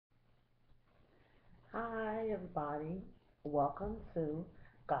everybody. Welcome to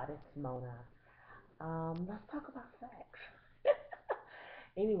Goddess Mona. Let's talk about sex.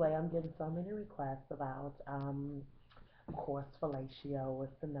 Anyway, I'm getting so many requests about, of course, fellatio is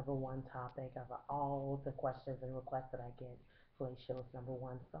the number one topic of all the questions and requests that I get. Fellatio is number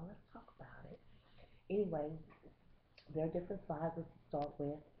one, so let's talk about it. Anyway, there are different sizes to start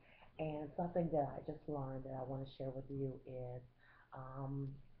with, and something that I just learned that I want to share with you is um,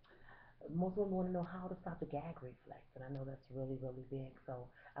 most women want to know how to stop the gag reflex, and I know that's really, really big. So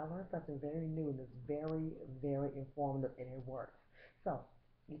I learned something very new, and it's very, very informative, and it works. So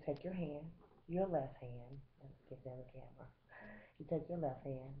you take your hand, your left hand, let's get down the camera. You take your left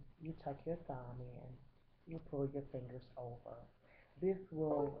hand, you tuck your thumb in, you pull your fingers over. This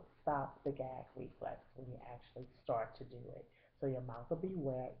will stop the gag reflex when you actually start to do it. So your mouth will be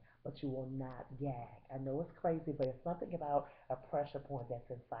wet, but you will not gag. I know it's crazy, but it's something about a pressure point that's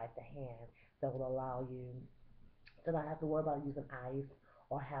inside the hand that will allow you to not have to worry about using ice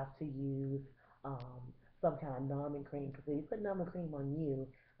or have to use um, some kind of numbing cream. Because if you put numbing cream on you,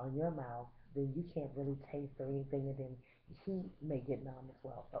 on your mouth, then you can't really taste or anything, and then heat may get numb as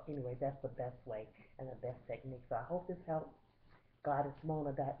well. So anyway, that's the best way and the best technique. So I hope this helps.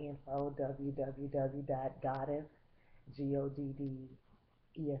 GoddessMona.info, www.goddess, GODDESS,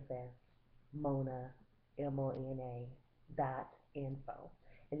 Mona, MONA, .info.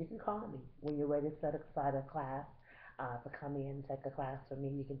 And you can call me when you're ready to set aside a class to come in and take a class from me.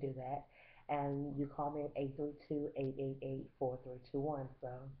 You can do that. And you call me at 832-888-4321. So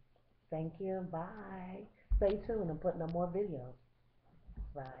thank you. Bye. Stay tuned. I'm putting up more videos.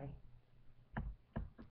 Bye.